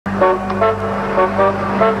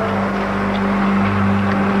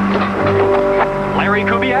Larry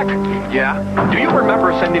Kubiak? Yeah? Do you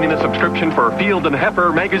remember sending in a subscription for Field and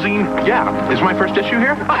Heifer magazine? Yeah. Is my first issue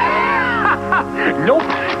here? Nope,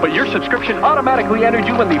 but your subscription automatically entered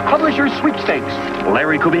you in the publisher's sweepstakes.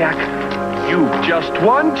 Larry Kubiak, you've just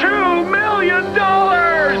won $2 million!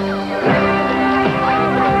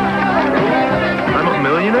 I'm a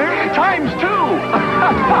millionaire? Times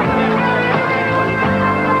 2!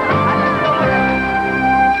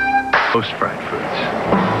 Most fried foods.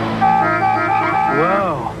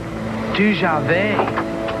 Whoa. Du Javet.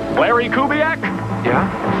 Larry Kubiak, Yeah?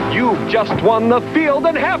 you've just won the Field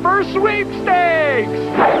and Heifer sweepstakes!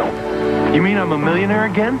 You mean I'm a millionaire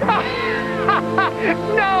again?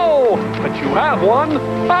 No, but you have won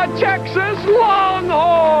a Texas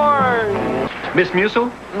Longhorn! Miss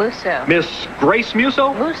Musso? Musso. Miss Grace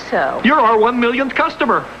Musso? Musso. You're our 1 millionth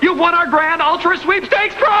customer. You've won our Grand Ultra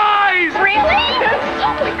Sweepstakes prize! Really?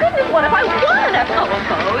 Oh my goodness, what have I won? A boat,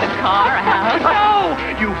 a car, a house. No!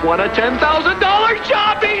 You've won a $10,000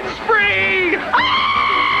 shopping